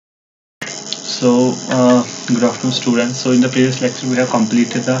Good afternoon, students. So, in the previous lecture, we have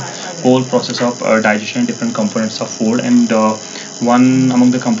completed the whole process of digestion, different components of food, and one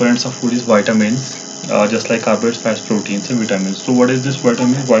among the components of food is vitamins, just like carbohydrates, fats, proteins, and vitamins. So, what is this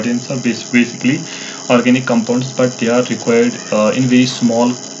vitamins? Vitamins are basically organic compounds, but they are required in very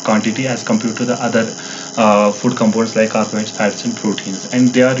small quantity as compared to the other food components like carbohydrates, fats, and proteins, and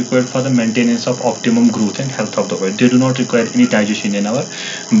they are required for the maintenance of optimum growth and health of the body. They do not require any digestion in our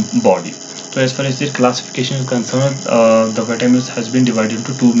body. So as far as their classification is concerned, the vitamins has been divided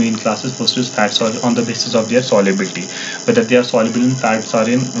into two main classes. First is fats on the basis of their solubility, whether they are soluble in fats or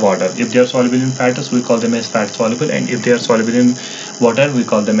in water. If they are soluble in fats, we call them as fat soluble, and if they are soluble in water, we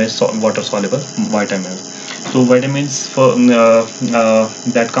call them as water soluble vitamins. So vitamins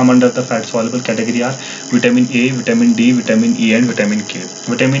that come under the fat soluble category are vitamin A, vitamin D, vitamin E, and vitamin K.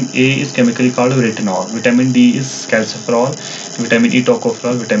 Vitamin A is chemically called retinol. Vitamin D is calciferol. Vitamin E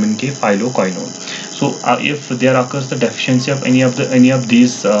tocopherol. Vitamin K phyloquinone. So if there occurs the deficiency of any of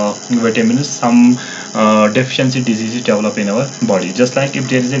these vitamins, some deficiency diseases develop in our body. Just like if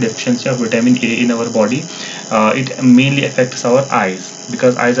there is a deficiency of vitamin A in our body, it mainly affects our eyes,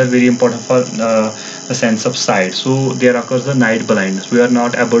 because eyes are very important for the sense of sight. So there occurs the night blindness. We are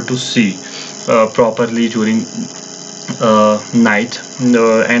not able to see properly during night,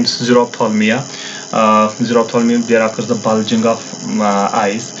 and xerophthalmia. Xerophthalmia, there occurs the bulging of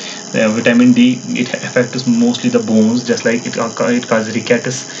eyes. Vitamin D, it affects mostly the bones, just like it causes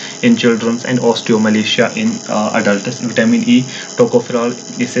rickets in children and osteomalacia in adults. Vitamin E tocopherol,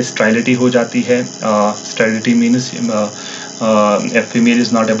 इससे sterility हो जाती है. Sterility means a female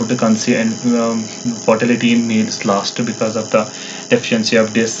is not able to conceive, and fertility in males lost because of the deficiency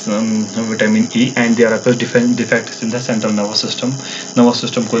of this vitamin E, and there occurs different defects in the central nervous system. Nervous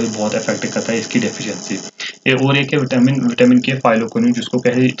system को बहुत affect करता है इसकी deficiency. और एक है vitamin के phylloquinone, जिसको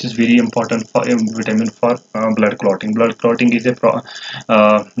कहे it is very important for vitamin for blood clotting. Blood clotting is it's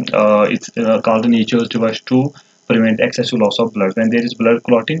called the nature's device to prevent excessive loss of blood. When there is blood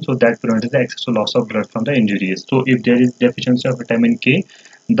clotting, so that prevents the excessive loss of blood from the injuries. So if there is deficiency of vitamin K,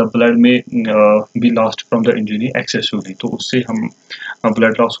 the blood may be lost from the injury excessively. तो उससे हम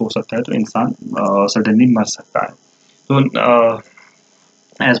blood loss हो सकता है, तो इंसान suddenly मर सकता है. तो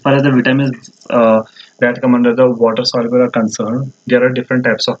as far as the vitamins that come under the water soluble are concerned, there are different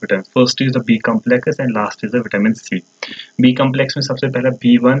types of vitamins. First is the B complex and last is the vitamin C. B complex में सबसे पहला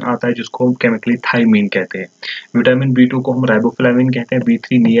B1 आता है, जिसको हम chemically thymine कहते हैं. Vitamin B2 को हम राइबोफ्लाविन कहते हैं.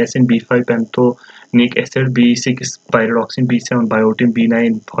 B3 niacin, B5 पैंथोनिक acid, B6 pyroxene, B7 biotin,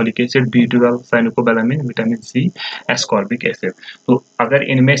 B9 folic acid, B12 cyanocobalamin, vitamin C ascorbic acid. तो अगर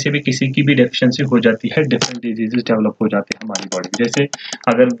इनमें से भी किसी की भी डेफिशिएंसी हो जाती है, डिफरेंट डिजीजेस डेवलप हो जाते हैं हमारी बॉडी में. जैसे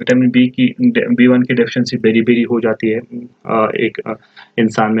अगर विटामिन B1 की डेफिशिएंसी बेरी हो जाती है एक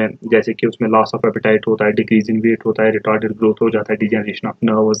इंसान में, जैसे कि उसमें लॉस ऑफ एपेटाइट होता है, डिक्रीज इन वेट होता है, रिटार्डेड ग्रोथ हो जाता है, degeneration of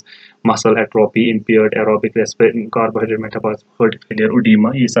nerves, muscle atrophy, impaired aerobic respiration, carbohydrate metabolism, heart failure,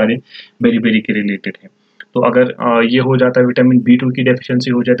 ओडीमा, ये सारे बेरी के रिलेटेड हैं. तो अगर ये हो जाता है, विटामिन B2 की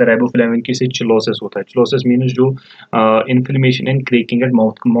डेफिशिएंसी हो जाता है, राइबोफ्लाविन की से चिलोसिस होता है. चिलोसिस मीन्स जो inflammation and cracking eight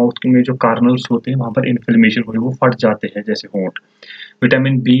mouth में जो कार्नल्स होते हैं, वहाँ पर इन्फ्लेमेशन हो, वो फट जाते हैं जैसे होंठ.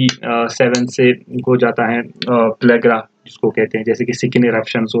 विटामिन B7 से हो जाता है प्लेग्रा, जिसको कहते हैं, जैसे कि स्किन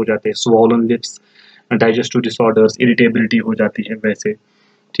इरप्शंस हो जाते हैं, swollen lips, digestive disorders, irritability हो जाती है वैसे.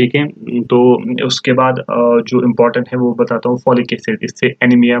 ठीक है. तो उसके बाद जो इम्पोर्टेंट है वो बताता हूँ, फॉलिक एसिड. इससे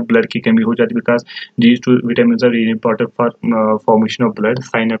एनीमिया, ब्लड की कमी हो जाती है, because these two vitamin are very important for formation of blood.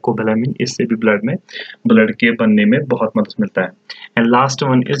 Cyanocobalamin, इससे भी ब्लड के बनने में बहुत मदद मिलता है. And last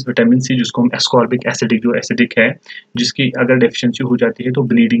one is vitamin C, जिसको हम एस्कॉर्बिक एसिडिक, जो एसिडिक है, जिसकी अगर डेफिशिएंसी हो जाती है तो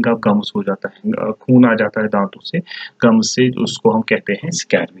ब्लीडिंग ऑफ गम्स हो जाता है, खून आ जाता है दांतों से, गम्स से, उसको हम कहते हैं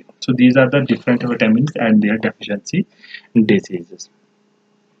स्कैर्वी. So these are the different vitamin and there deficiency diseases.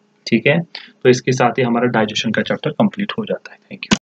 ठीक है. तो इसके साथ ही हमारा डाइजेशन का चैप्टर कंप्लीट हो जाता है. Thank you.